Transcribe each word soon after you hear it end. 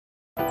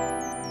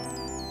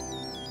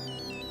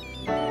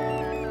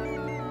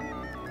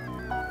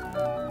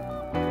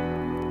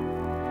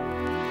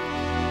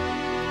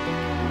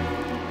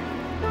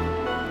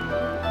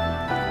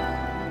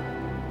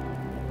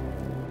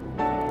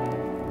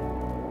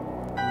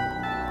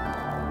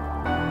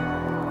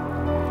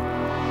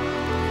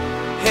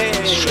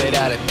Straight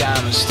out of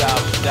Diamond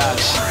Style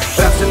Production.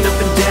 Bouncing up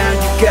and down,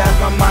 you got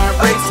my mind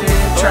racing.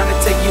 Trying to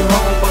take you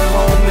home, but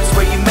home is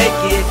where you make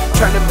it.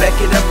 Trying to back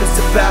it up, it's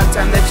about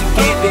time that you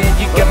give it.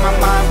 You got my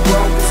mind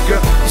blown, cause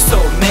girl, you're so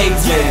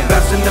amazing.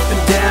 Bouncing up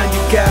and down,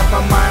 you got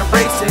my mind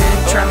racing.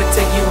 Trying to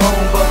take you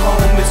home, but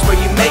home is where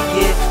you make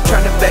it.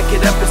 Trying to back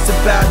it up, it's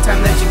about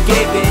time that you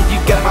gave it. You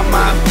got my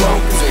mind blown,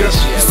 cause girl,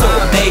 you're so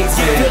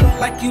amazing. Feeling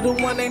like you the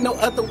one, ain't no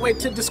other way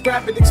to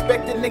describe it.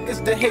 Expecting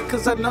niggas to hate,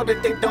 cause I know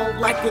that they don't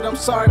like it. I'm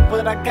sorry,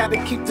 but I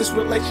gotta keep this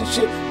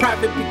relationship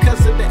private because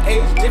of the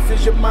age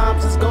difference. Your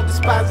moms is gon'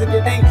 despise it.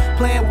 It ain't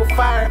playing with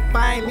fire if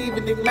I ain't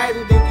even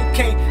ignited it. You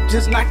can't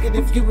just knock it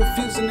if you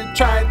refusing to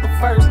try it. The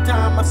first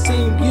time I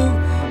seen you,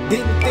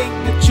 didn't think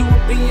that you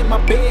would be in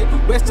my bed,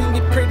 resting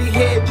your pretty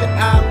head. Your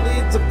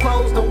eyelids are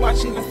closed, I'm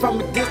watching you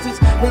from a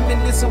distance,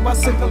 reminiscing while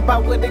sipping by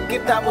what the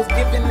gift I was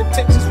given.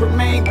 Intentions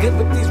remain good,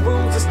 but these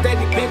rules are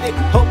steady bending.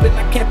 Hoping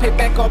I can't pay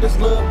back all this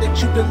love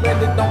that you've been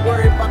lending. Don't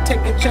worry about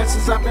taking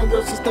chances, I've been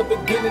real since the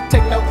beginning.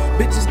 Take no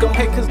bitches gon'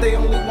 hate cause they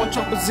only want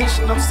your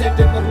position. I'm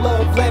sending a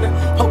love letter,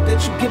 hope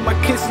that you get my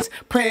kisses,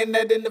 praying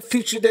that in the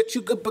future that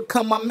you could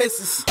become my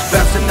missus.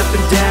 Bouncing up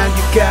and down,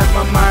 you got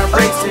my mind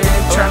racing.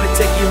 Trying to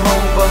take you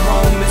home, but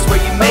home is where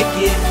you make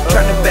it.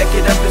 Trying to back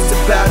it up, it's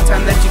about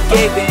time that you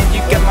gave in. You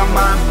got my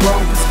mind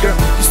blown, cause girl,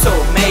 you're so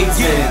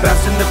amazing.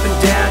 Bouncing up and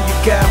down, you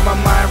got my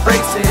mind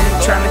racing.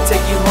 Trying to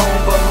take you home,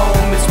 but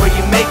home is where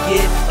you make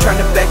it. Trying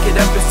to back it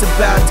up, it's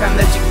about time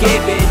that you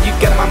gave in. You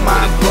got my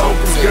mind blown,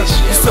 cause girl,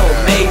 you're so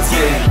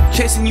amazing.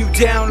 Chasing you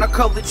down, I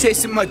call it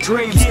chasing my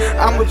dreams.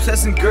 I'm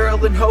obsessing,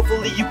 girl, and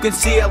hopefully you can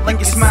see I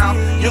like your smile,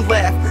 your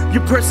laugh,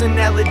 your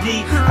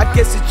personality. I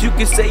guess that you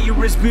can say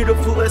you're as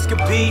beautiful as could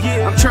be.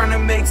 I'm trying to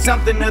make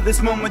something of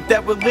this moment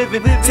that we're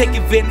living. Take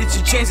advantage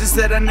of chances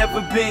that I've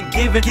never been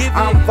given.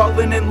 I'm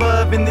falling in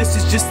love and this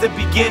is just the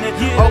beginning.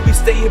 Always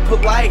staying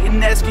polite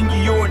and asking you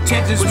your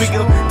intentions. We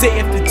go day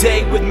after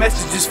day with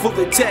messages full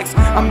of text.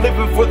 I'm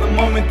living for the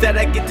moment that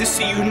I get to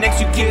see you next.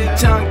 You keep me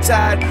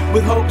tongue-tied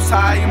with hopes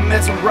high and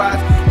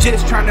mesmerized,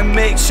 just trying to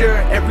make sure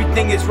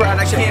everything is right.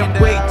 I can't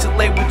wait to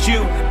lay with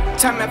you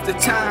time after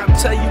time,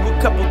 tell you a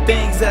couple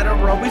things that are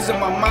always in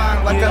my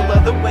mind. Like I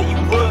love the way you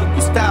look,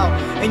 your style,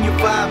 and your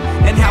vibe,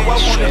 and how I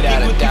wanna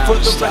be with you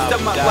for the rest of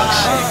my life.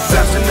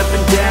 Bouncing up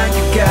and down,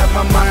 you got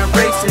my mind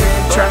racing.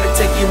 Trying to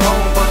take you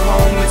home, but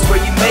home is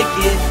where you make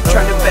it.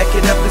 Trying to back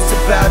it up, it's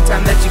about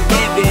time that you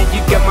give it.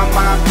 You got my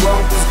mind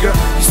blown, cause girl,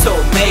 you're so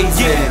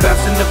amazing.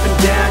 Bouncing up and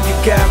down, you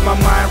got my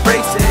mind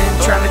racing.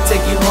 Trying to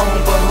take you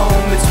home, but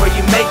home is where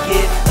you make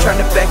it.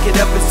 Trying to back it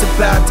up, it's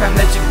about time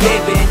that you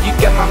gave it. You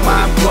got my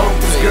mind blown,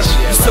 cause girl,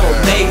 you're so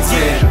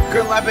amazing.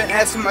 Girl, I've been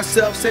asking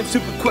myself same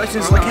stupid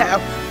questions like how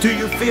do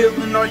you feel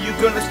and are you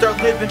gonna start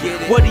living?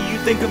 What do you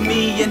think of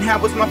me and how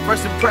was my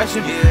first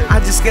impression? I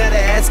just gotta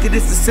ask it,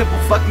 it's a simple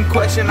fucking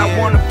question. I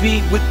wanna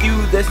be with you,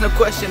 there's no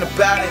question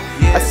about it.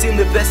 I seen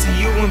the best of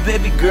you and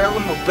baby girl,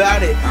 I'm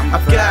about it.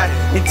 I've got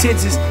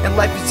intentions and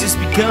life has just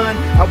begun.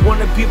 I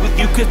wanna be with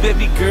you cause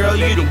baby girl,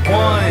 you're the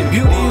one.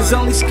 Beauty is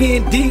only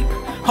skin deep,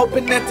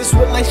 hoping that this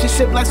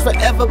relationship lasts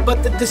forever,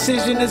 but the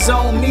decision is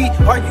on me.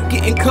 Are you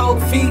getting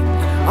cold feet?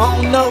 I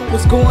don't know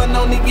what's going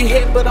on in your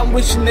head, but I'm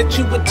wishing that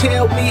you would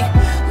tell me.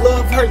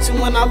 Love hurts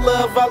and when I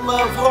love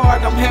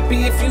hard. I'm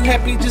happy if you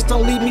happy, just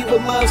don't leave me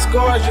with love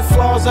scars. Your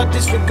flaws I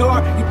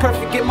disregard, you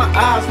perfect in my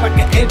eyes like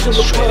an angel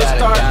of blood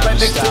stars right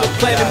next to the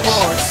planet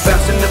Mars.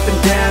 Bouncing up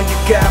and down, you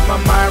got my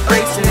mind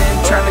racing.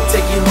 Trying to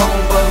take you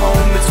home, but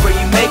home is where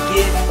you make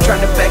it.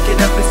 Trying to back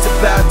it up, it's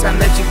about time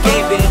that you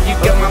gave it. You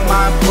got my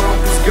mind blown,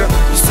 cause girl,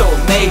 you're so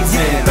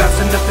amazing.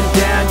 Bouncing up and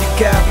down, you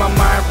got my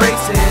mind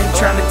racing.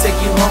 Trying to take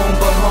you home,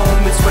 but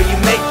home is where you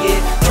make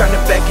it. Trying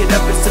to back it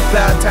up, it's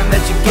about time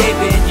that you gave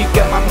it. You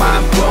got my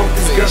mind blown,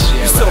 cause girl,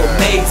 you're so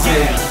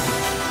amazing.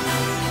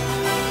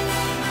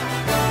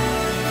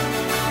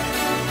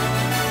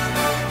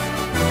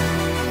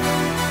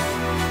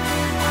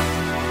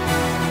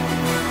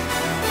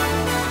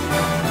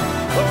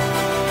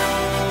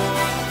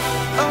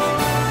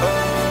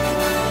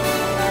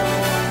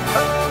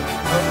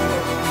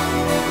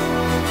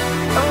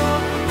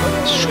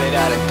 Straight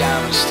out of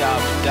Diamond Style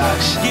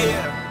Production.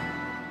 Yeah.